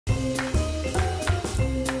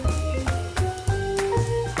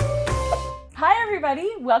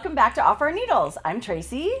everybody, welcome back to Off Our Needles. I'm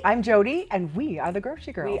Tracy. I'm Jodi, and we are the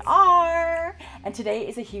Grocery Girls. We are, and today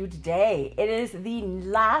is a huge day. It is the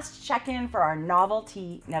last check-in for our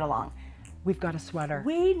novelty knit along. We've got a sweater.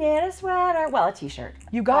 We knit a sweater, well, a t-shirt.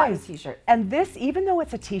 You guys, a t-shirt. And this, even though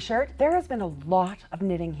it's a t-shirt, there has been a lot of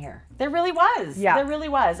knitting here. There really was. Yeah. There really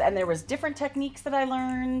was, and there was different techniques that I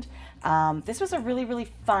learned. This was a really, really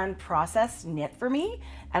fun process knit for me,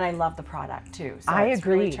 and I love the product too. So I it's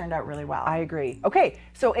agree. Really turned out really well. I agree. Okay,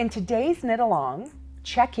 so in today's knit along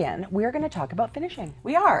check-in, we're going to talk about finishing.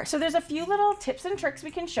 We are. So there's a few little tips and tricks we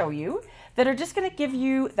can show you that are just going to give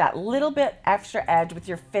you that little bit extra edge with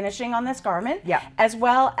your finishing on this garment, yeah, as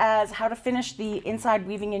well as how to finish the inside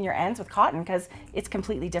weaving in your ends with cotton, because it's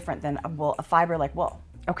completely different than a fiber like wool.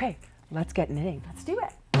 Okay, let's get knitting. Let's do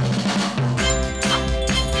it.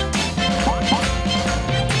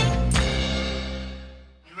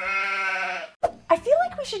 I feel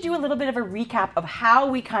like we should do a little bit of a recap of how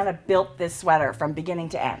we kind of built this sweater from beginning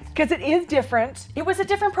to end. Because it is different. It was a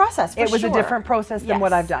different process, for It was sure. a different process than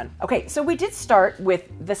what I've done. Okay, so we did start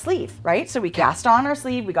with the sleeve, right? So we cast on our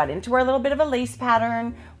sleeve, we got into our little bit of a lace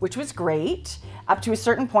pattern, which was great, up to a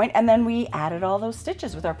certain point, and then we added all those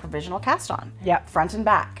stitches with our provisional cast on. Yep. Front and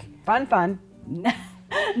back. Fun, fun.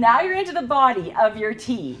 Now you're into the body of your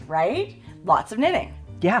tee, right? Lots of knitting.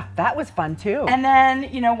 Yeah, that was fun too. And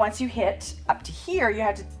then, you know, once you hit up to here, you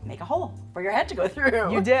had to make a hole for your head to go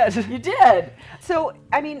through. You did. You did. So,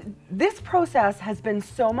 I mean, this process has been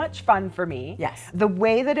so much fun for me. Yes. The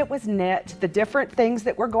way that it was knit, the different things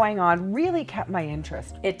that were going on really kept my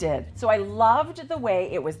interest. It did. So I loved the way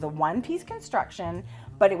it was the one-piece construction,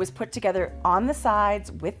 but it was put together on the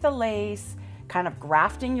sides with the lace, kind of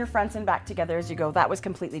grafting your fronts and back together as you go. That was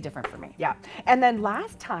completely different for me. Yeah. And then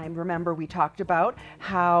last time, remember, we talked about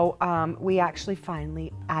how we actually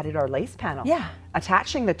finally added our lace panel. Yeah.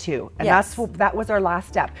 Attaching the two. And Yes. that was our last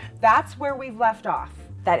step. That's where we've left off.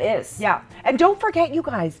 That is. Yeah. And don't forget, you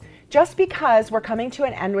guys, just because we're coming to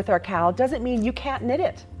an end with our cowl doesn't mean you can't knit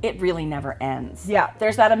it. It really never ends. Yeah.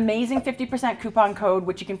 There's that amazing 50% coupon code,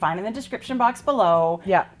 which you can find in the description box below.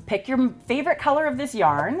 Yeah. Pick your favorite color of this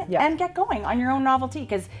yarn, yeah, and get going on your own novelty,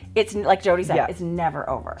 because it's, like Jodi said, yeah, it's never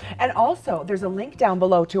over. And also, there's a link down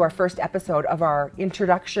below to our first episode of our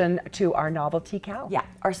introduction to our novelty cowl. Yeah.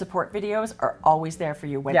 Our support videos are always there for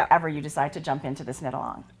you whenever you decide to jump into this knit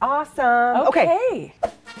along. Awesome. Okay.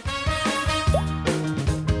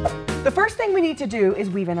 The first thing we need to do is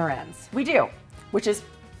weave in our ends. We do, which is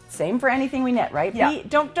same for anything we knit, right? Yeah.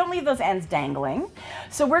 Don't leave those ends dangling.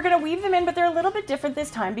 So we're gonna weave them in, but they're a little bit different this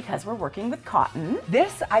time because we're working with cotton.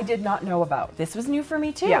 This I did not know about. This was new for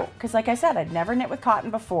me too, Yeah, because like I said, I'd never knit with cotton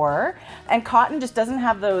before, and cotton just doesn't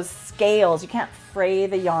have those scales. You can't fray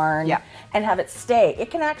the yarn, yeah, and have it stay. It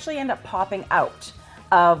can actually end up popping out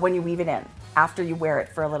when you weave it in after you wear it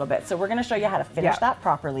for a little bit. So we're gonna show you how to finish that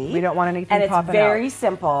properly. We don't want anything popping out. And it's very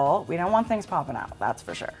simple. We don't want things popping out, that's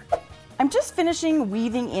for sure. I'm just finishing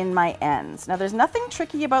weaving in my ends. Now there's nothing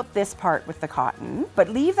tricky about this part with the cotton, but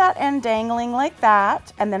leave that end dangling like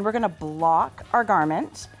that, and then we're gonna block our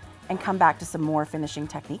garment and come back to some more finishing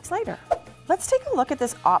techniques later. Let's take a look at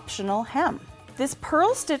this optional hem. This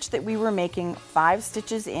purl stitch that we were making 5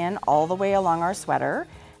 stitches in all the way along our sweater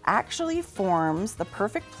actually forms the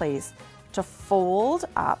perfect place to fold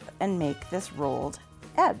up and make this rolled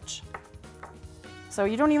edge. So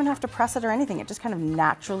you don't even have to press it or anything. It just kind of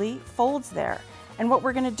naturally folds there. And what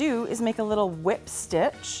we're gonna do is make a little whip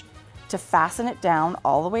stitch to fasten it down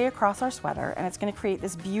all the way across our sweater, and it's gonna create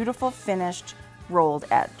this beautiful finished rolled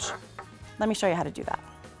edge. Let me show you how to do that.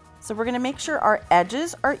 So we're gonna make sure our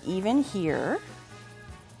edges are even here.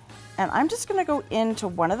 And I'm just gonna go into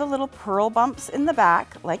one of the little purl bumps in the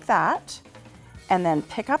back like that, and then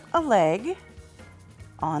pick up a leg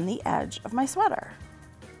on the edge of my sweater.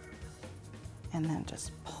 And then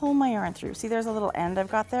just pull my yarn through. See, there's a little end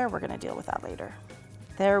I've got there. We're gonna deal with that later.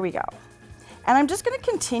 There we go. And I'm just gonna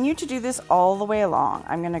continue to do this all the way along.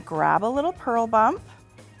 I'm gonna grab a little purl bump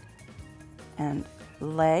and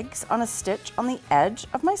legs on a stitch on the edge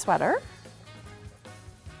of my sweater.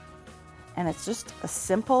 And it's just a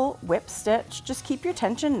simple whip stitch. Just keep your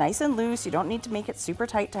tension nice and loose. You don't need to make it super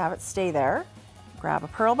tight to have it stay there. Grab a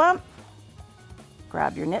purl bump,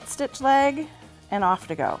 grab your knit stitch leg, and off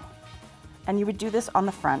to go. And you would do this on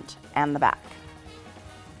the front and the back.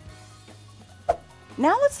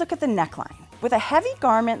 Now let's look at the neckline. With a heavy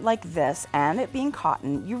garment like this and it being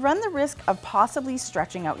cotton, you run the risk of possibly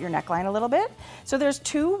stretching out your neckline a little bit. So there's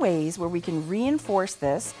 2 ways where we can reinforce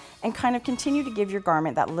this and kind of continue to give your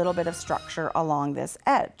garment that little bit of structure along this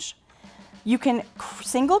edge. You can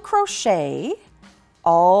single crochet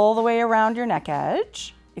all the way around your neck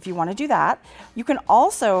edge, if you want to do that. You can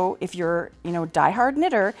also, if you're, diehard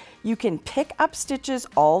knitter, you can pick up stitches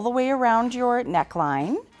all the way around your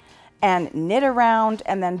neckline and knit around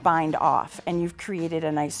and then bind off, and you've created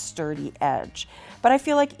a nice sturdy edge. But I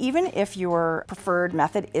feel like even if your preferred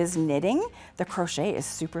method is knitting, the crochet is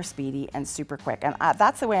super speedy and super quick, and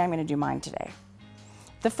that's the way I'm going to do mine today.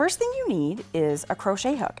 The first thing you need is a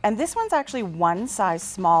crochet hook, and this one's actually one size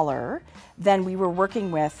smaller than we were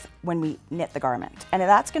working with when we knit the garment. And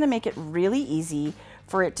that's gonna make it really easy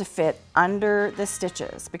for it to fit under the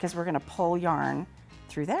stitches because we're gonna pull yarn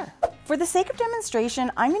through there. For the sake of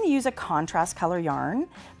demonstration, I'm gonna use a contrast color yarn,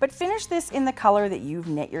 but finish this in the color that you've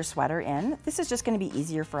knit your sweater in. This is just gonna be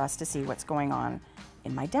easier for us to see what's going on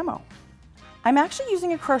in my demo. I'm actually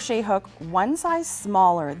using a crochet hook one size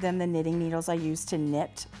smaller than the knitting needles I use to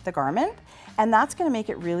knit the garment, and that's gonna make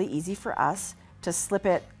it really easy for us to slip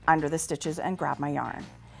it under the stitches and grab my yarn.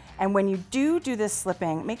 And when you do this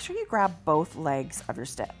slipping, make sure you grab both legs of your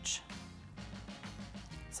stitch.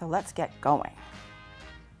 So let's get going.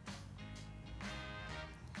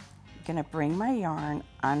 I'm gonna bring my yarn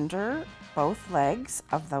under both legs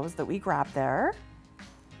of those that we grabbed there.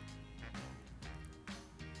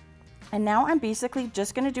 And now I'm basically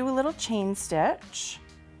just gonna do a little chain stitch,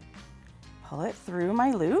 pull it through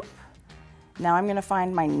my loop. Now I'm gonna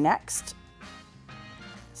find my next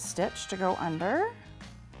stitch to go under,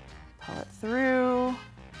 pull it through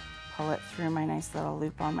my nice little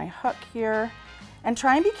loop on my hook here. And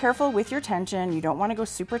try and be careful with your tension. You don't wanna go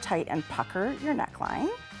super tight and pucker your neckline.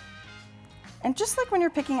 And just like when you're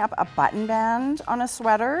picking up a button band on a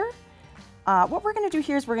sweater, what we're gonna do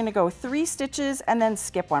here is we're gonna go 3 stitches and then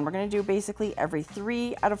skip one. We're gonna do basically every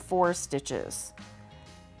 3 out of 4 stitches.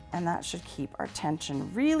 And that should keep our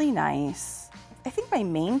tension really nice. I think my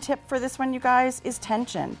main tip for this one, you guys, is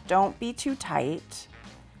tension. Don't be too tight.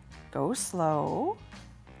 Go slow.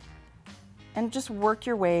 And just work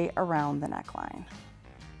your way around the neckline.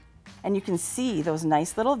 And you can see those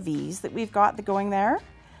nice little V's that we've got going there.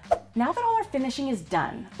 Now that all our finishing is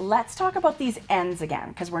done, let's talk about these ends again,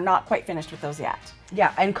 because we're not quite finished with those yet.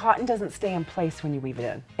 Yeah, and cotton doesn't stay in place when you weave it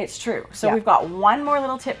in. It's true. So we've got one more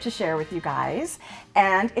little tip to share with you guys,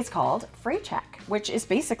 and it's called fray check, which is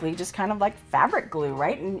basically just kind of like fabric glue,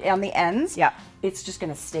 right? And on the ends, it's just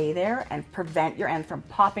gonna stay there and prevent your end from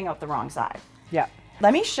popping out the wrong side. Yeah.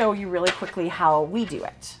 Let me show you really quickly how we do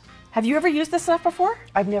it. Have you ever used this stuff before?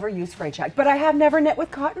 I've never used fray check, but I have never knit with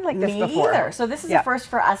cotton like this before. Me either. So this is a first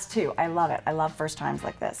for us too. I love it. I love first times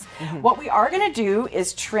like this. What we are gonna do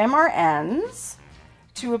is trim our ends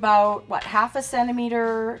to about, what, 1/2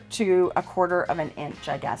 centimeter to 1/4 of an inch,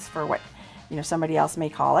 I guess, for what somebody else may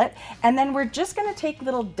call it. And then we're just gonna take a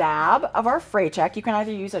little dab of our fray check. You can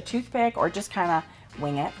either use a toothpick or just kind of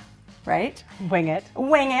wing it, right? Wing it.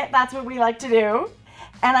 Wing it, that's what we like to do.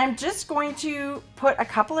 And I'm just going to put a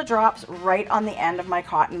couple of drops right on the end of my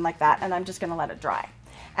cotton like that, and I'm just gonna let it dry.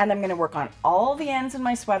 And I'm gonna work on all the ends in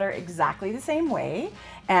my sweater exactly the same way,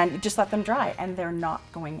 and just let them dry, and they're not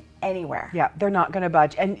going anywhere. Yeah, they're not gonna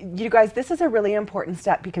budge. And you guys, this is a really important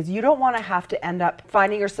step because you don't wanna have to end up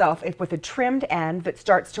finding yourself with a trimmed end that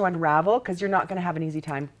starts to unravel, because you're not gonna have an easy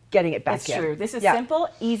time getting it back in. It's true. This is simple,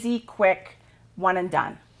 easy, quick, one and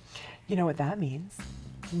done. You know what that means?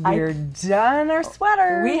 We're done our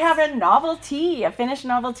sweater. We have a novelty, a finished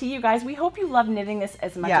novelty, you guys. We hope you love knitting this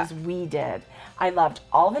as much as we did. I loved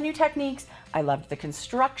all the new techniques. I loved the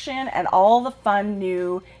construction and all the fun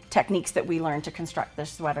new techniques that we learned to construct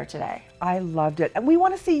this sweater today. I loved it. And we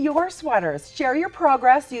want to see your sweaters. Share your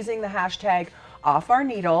progress using the hashtag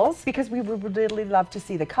 #OffOurNeedles, because we would really love to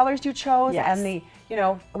see the colors you chose and the,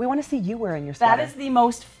 we want to see you wearing your sweater. That is the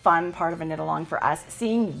most fun part of a knit along for us,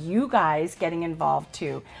 seeing you guys getting involved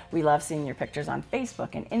too. We love seeing your pictures on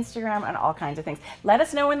Facebook and Instagram and all kinds of things. Let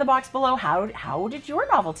us know in the box below, how did your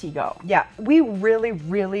novelty go? Yeah, we really,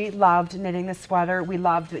 really loved knitting this sweater. We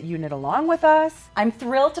loved that you knit along with us. I'm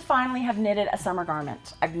thrilled to finally have knitted a summer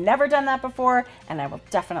garment. I've never done that before, and I will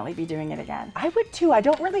definitely be doing it again. I would too. I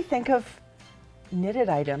don't really think of knitted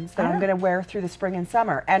items that I'm going to wear through the spring and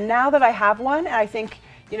summer. And now that I have one, I think,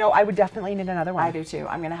 I would definitely knit another one. I do too.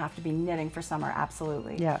 I'm going to have to be knitting for summer,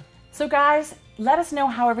 absolutely. Yeah. So guys, let us know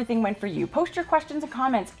how everything went for you. Post your questions and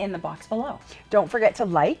comments in the box below. Don't forget to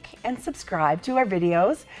like and subscribe to our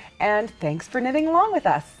videos. And thanks for knitting along with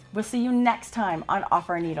us. We'll see you next time on Off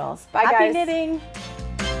Our Needles. Bye, guys. Happy knitting!